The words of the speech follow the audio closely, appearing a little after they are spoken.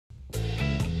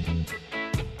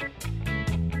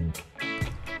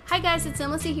Hi guys, it's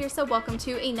SimLicy here, so welcome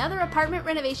to another apartment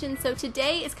renovation. So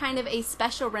today is kind of a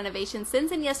special renovation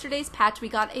since in yesterday's patch we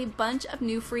got a bunch of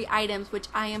new free items, which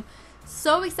I am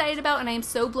so excited about and I am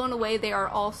so blown away. They are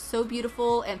all so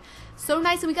beautiful and so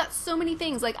nice, and we got so many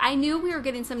things. Like, I knew we were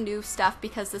getting some new stuff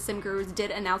because the Sim Gurus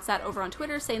did announce that over on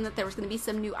Twitter, saying that there was going to be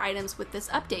some new items with this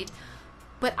update.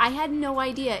 But I had no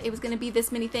idea it was going to be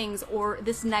this many things or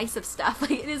this nice of stuff.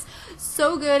 Like, it is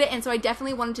so good, and so I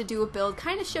definitely wanted to do a build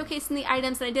kind of showcasing the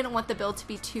items, and I didn't want the build to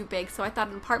be too big, so I thought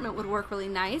an apartment would work really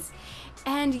nice.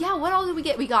 And yeah, what all did we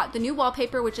get? We got the new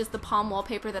wallpaper, which is the palm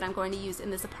wallpaper that I'm going to use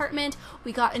in this apartment.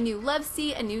 We got a new love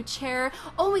seat, a new chair.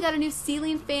 Oh, we got a new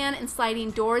ceiling fan and sliding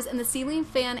doors, and the ceiling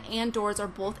fan and doors are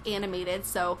both animated,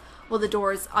 so, well, the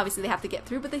doors, obviously they have to get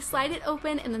through, but they slide it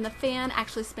open, and then the fan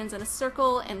actually spins in a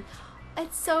circle, and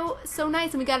it's so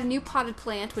nice. And we got a new potted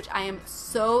plant, which I am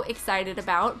so excited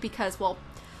about because, well,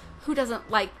 who doesn't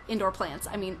like indoor plants?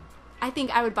 I mean, I think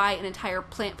I would buy an entire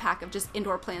plant pack of just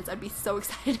indoor plants. I'd be so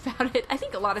excited about it. I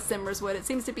think a lot of Simmers would. It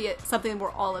seems to be something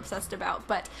we're all obsessed about,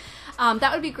 but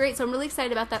that would be great. So I'm really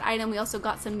excited about that item. We also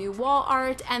got some new wall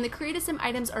art, and the Create Sim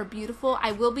items are beautiful.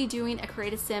 I will be doing a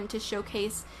Create Sim to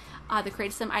showcase the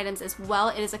Create Sim items as well.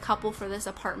 It is a couple for this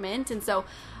apartment, and so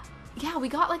yeah, we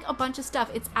got like a bunch of stuff.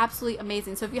 It's absolutely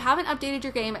amazing. So if you haven't updated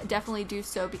your game, definitely do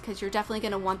so because you're definitely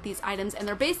going to want these items, and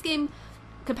they're base game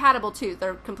compatible too.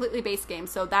 They're completely base game,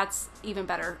 so that's even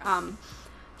better.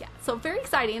 Yeah, so very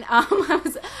exciting.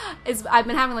 I've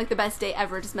been having like the best day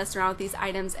ever just messing around with these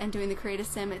items and doing the Create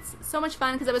Sim. It's so much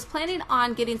fun because I was planning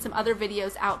on getting some other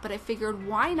videos out, but I figured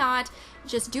why not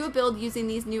just do a build using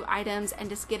these new items and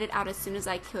just get it out as soon as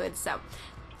I could. So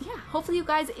yeah, hopefully you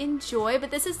guys enjoy. But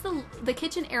this is the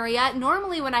kitchen area.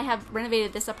 Normally when I have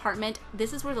renovated this apartment,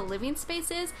 this is where the living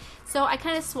space is. So I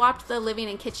kind of swapped the living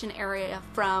and kitchen area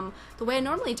from the way I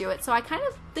normally do it. So I kind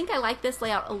of think I like this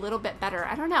layout a little bit better.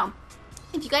 I don't know.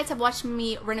 If you guys have watched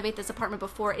me renovate this apartment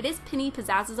before, it is Penny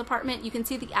Pizzazz's apartment. You can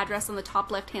see the address on the top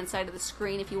left-hand side of the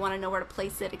screen if you want to know where to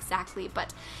place it exactly.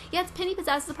 But yeah, it's Penny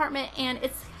Pizzazz's apartment, and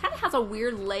it kind of has a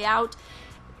weird layout.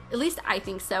 At least I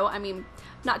think so. I mean,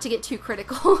 not to get too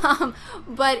critical,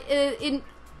 but it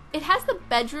has the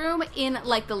bedroom in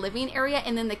like the living area,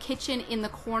 and then the kitchen in the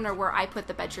corner where I put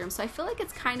the bedroom. So I feel like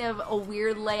it's kind of a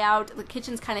weird layout. The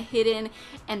kitchen's kind of hidden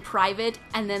and private,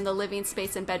 and then the living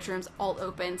space and bedrooms all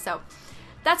open. So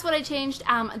that's what I changed.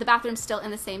 The bathroom's still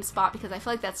in the same spot because I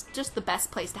feel like that's just the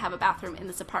best place to have a bathroom in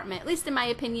this apartment, at least in my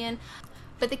opinion.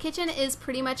 But the kitchen is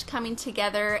pretty much coming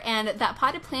together, and that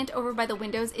potted plant over by the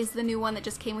windows is the new one that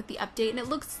just came with the update, and it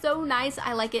looks so nice.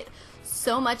 I like it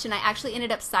so much, and I actually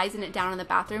ended up sizing it down in the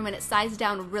bathroom, and it sized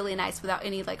down really nice without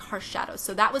any like harsh shadows.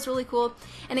 So that was really cool,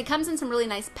 and it comes in some really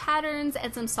nice patterns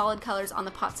and some solid colors on the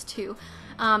pots too.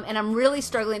 And I'm really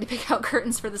struggling to pick out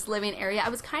curtains for this living area. I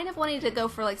was kind of wanting to go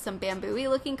for like some bamboo-y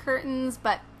looking curtains,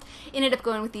 but ended up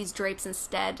going with these drapes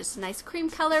instead, just a nice cream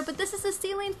color. But this is a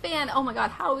ceiling fan. Oh my god,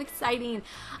 how exciting.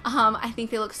 I think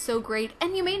they look so great.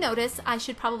 And you may notice, I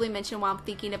should probably mention while I'm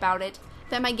thinking about it,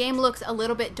 that my game looks a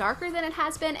little bit darker than it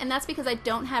has been, and that's because I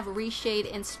don't have Reshade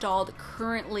installed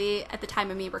currently at the time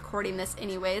of me recording this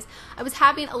anyways. I was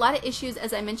having a lot of issues,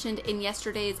 as I mentioned in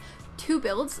yesterday's 2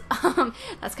 builds.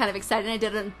 That's kind of exciting. I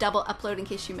did a double upload in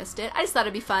case you missed it. I just thought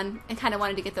it'd be fun and kind of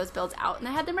wanted to get those builds out, and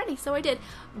I had them ready, so I did.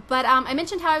 But I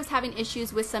mentioned how I was having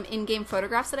issues with some in-game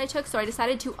photographs that I took, so I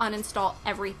decided to uninstall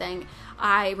everything.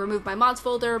 I removed my mods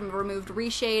folder, removed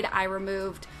Reshade,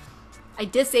 I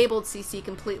disabled CC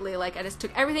completely. Like, I just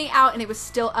took everything out, and it was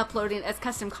still uploading as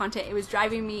custom content. It was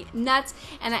driving me nuts,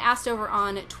 and I asked over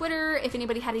on Twitter if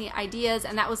anybody had any ideas,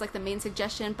 and that was like the main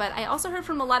suggestion. But I also heard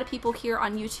from a lot of people here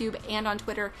on YouTube and on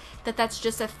Twitter that that's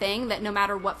just a thing, that no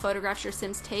matter what photographs your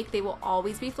Sims take, they will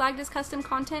always be flagged as custom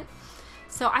content.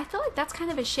 So I feel like that's kind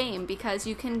of a shame because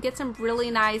you can get some really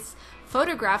nice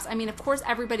photographs. I mean, of course,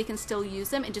 everybody can still use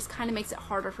them. It just kind of makes it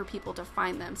harder for people to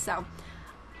find them. So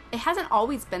it hasn't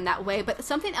always been that way, but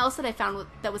something else that I found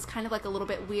that was kind of like a little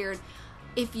bit weird,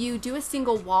 if you do a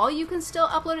single wall, you can still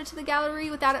upload it to the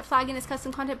gallery without it flagging as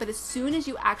custom content, but as soon as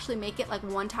you actually make it like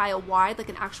 1 tile wide, like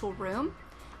an actual room,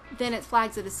 then it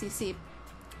flags it as CC.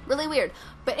 Really weird.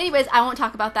 But anyways, I won't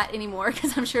talk about that anymore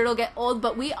because I'm sure it'll get old,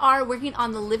 but we are working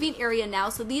on the living area now.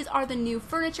 So these are the new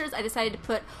furnitures. I decided to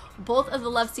put both of the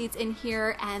love seats in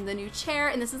here and the new chair,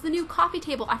 and this is the new coffee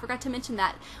table. I forgot to mention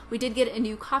that. We did get a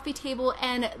new coffee table,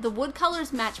 and the wood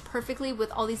colors match perfectly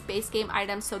with all these base game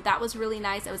items, so that was really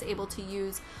nice. I was able to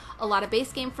use a lot of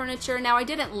base game furniture. Now, I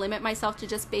didn't limit myself to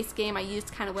just base game. I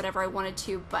used kind of whatever I wanted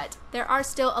to, but there are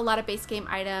still a lot of base game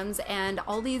items and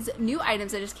all these new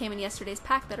items that just came in yesterday's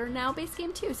pack that are now base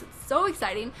game too, so it's so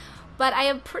exciting. But I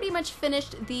have pretty much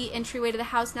finished the entryway to the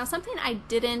house. Now, something I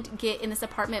didn't get in this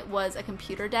apartment was a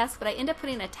computer desk, but I ended up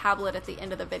putting a tablet at the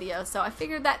end of the video, so I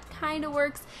figured that kind of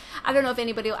works. I don't know if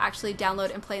anybody will actually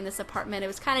download and play in this apartment. It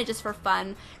was kind of just for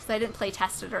fun, so I didn't play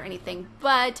test it or anything,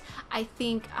 but I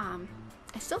think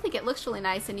I still think it looks really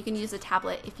nice, and you can use a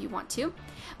tablet if you want to.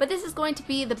 But this is going to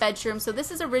be the bedroom, so this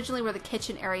is originally where the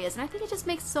kitchen area is, and I think it just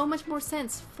makes so much more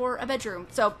sense for a bedroom.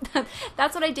 So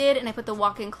that's what I did, and I put the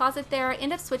walk-in closet there. I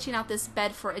ended up switching out this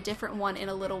bed for a different one in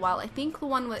a little while. I think the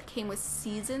one that came with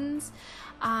Seasons.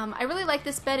 I really like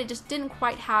this bed. It just didn't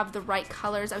quite have the right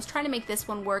colors. I was trying to make this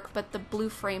one work, but the blue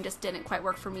frame just didn't quite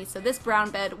work for me. So this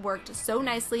brown bed worked so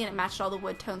nicely, and it matched all the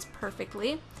wood tones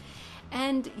perfectly.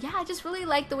 And yeah, I just really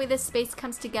like the way this space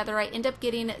comes together. I end up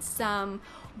getting some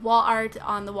wall art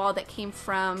on the wall that came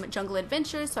from Jungle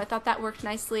Adventures, so I thought that worked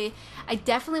nicely. I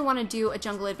definitely want to do a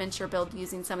Jungle Adventure build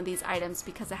using some of these items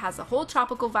because it has a whole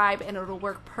tropical vibe and it'll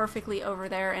work perfectly over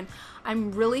there. And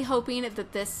I'm really hoping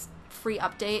that this free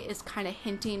update is kind of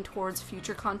hinting towards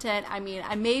future content. I mean,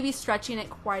 I may be stretching it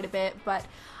quite a bit, but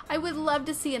I would love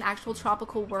to see an actual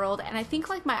tropical world. And I think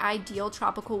like my ideal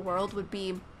tropical world would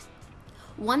be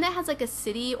one that has like a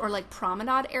city or like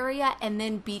promenade area and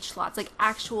then beach lots, like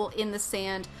actual in the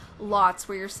sand lots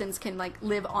where your Sims can like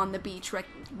live on the beach right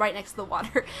next to the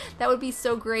water. That would be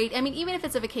so great. I mean, even if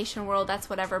it's a vacation world, that's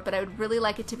whatever, but I would really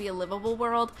like it to be a livable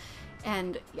world.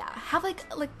 And yeah, have like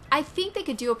I think they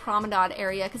could do a promenade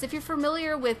area, because if you're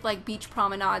familiar with like beach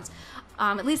promenades,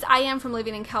 at least I am from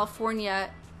living in California,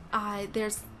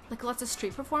 there's like lots of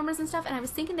street performers and stuff, and I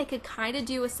was thinking they could kind of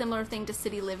do a similar thing to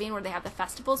city living where they have the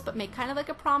festivals, but make kind of like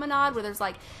a promenade where there's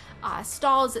like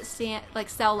stalls that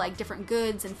sell like different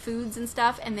goods and foods and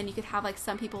stuff, and then you could have like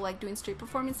some people like doing street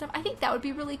performing stuff. I think that would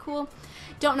be really cool.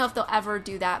 Don't know if they'll ever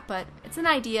do that, but it's an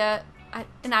idea.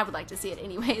 And I would like to see it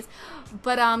anyways.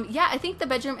 But yeah, I think the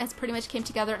bedroom has pretty much came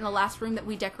together, and the last room that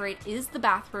we decorate is the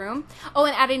bathroom. Oh,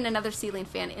 and adding another ceiling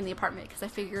fan in the apartment, because I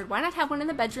figured why not have one in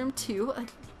the bedroom too?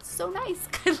 Like, so nice.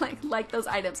 I like those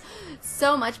items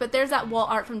so much. But there's that wall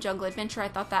art from Jungle Adventure. I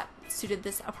thought that suited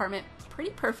this apartment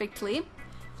pretty perfectly.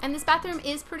 And this bathroom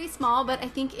is pretty small, but I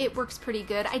think it works pretty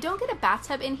good. I don't get a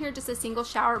bathtub in here, just a single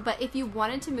shower, but if you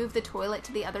wanted to move the toilet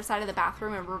to the other side of the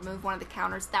bathroom and remove one of the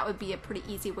counters, that would be a pretty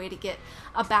easy way to get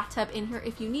a bathtub in here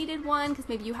if you needed one, because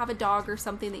maybe you have a dog or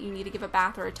something that you need to give a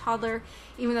bath, or a toddler,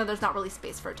 even though there's not really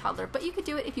space for a toddler, but you could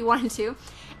do it if you wanted to.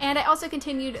 And I also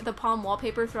continued the palm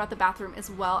wallpaper throughout the bathroom as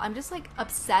well. I'm just like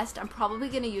obsessed. I'm probably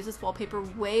going to use this wallpaper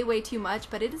way too much,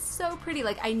 but it is so pretty.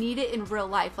 Like, I need it in real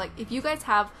life. Like, if you guys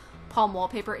have palm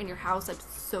wallpaper in your house, I'm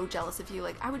so jealous of you.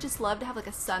 Like, I would just love to have like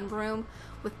a sunroom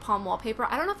with palm wallpaper.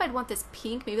 I don't know if I'd want this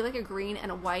pink, maybe like a green and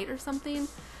a white or something.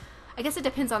 I guess it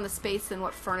depends on the space and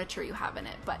what furniture you have in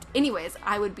it. But anyways,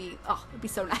 I would be, oh, it'd be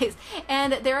so nice.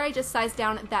 And there I just sized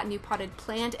down that new potted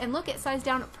plant, and look, it sized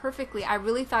down perfectly. I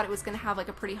really thought it was going to have like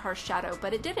a pretty harsh shadow,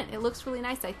 but it didn't. It looks really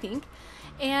nice, I think.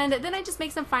 And then I just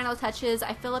make some final touches.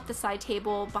 I fill up the side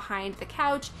table behind the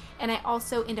couch, and I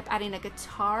also end up adding a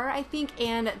guitar, I think,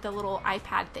 and the little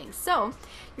iPad thing. So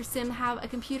your Sim have a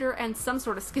computer and some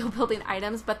sort of skill building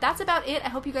items, but that's about it. I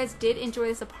hope you guys did enjoy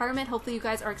this apartment. Hopefully you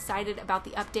guys are excited about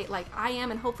the update like I am,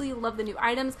 and hopefully you love the new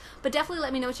items, but definitely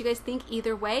let me know what you guys think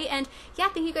either way. And yeah,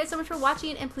 thank you guys so much for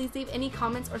watching, and please leave any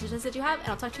comments or suggestions that you have, and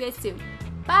I'll talk to you guys soon.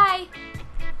 Bye!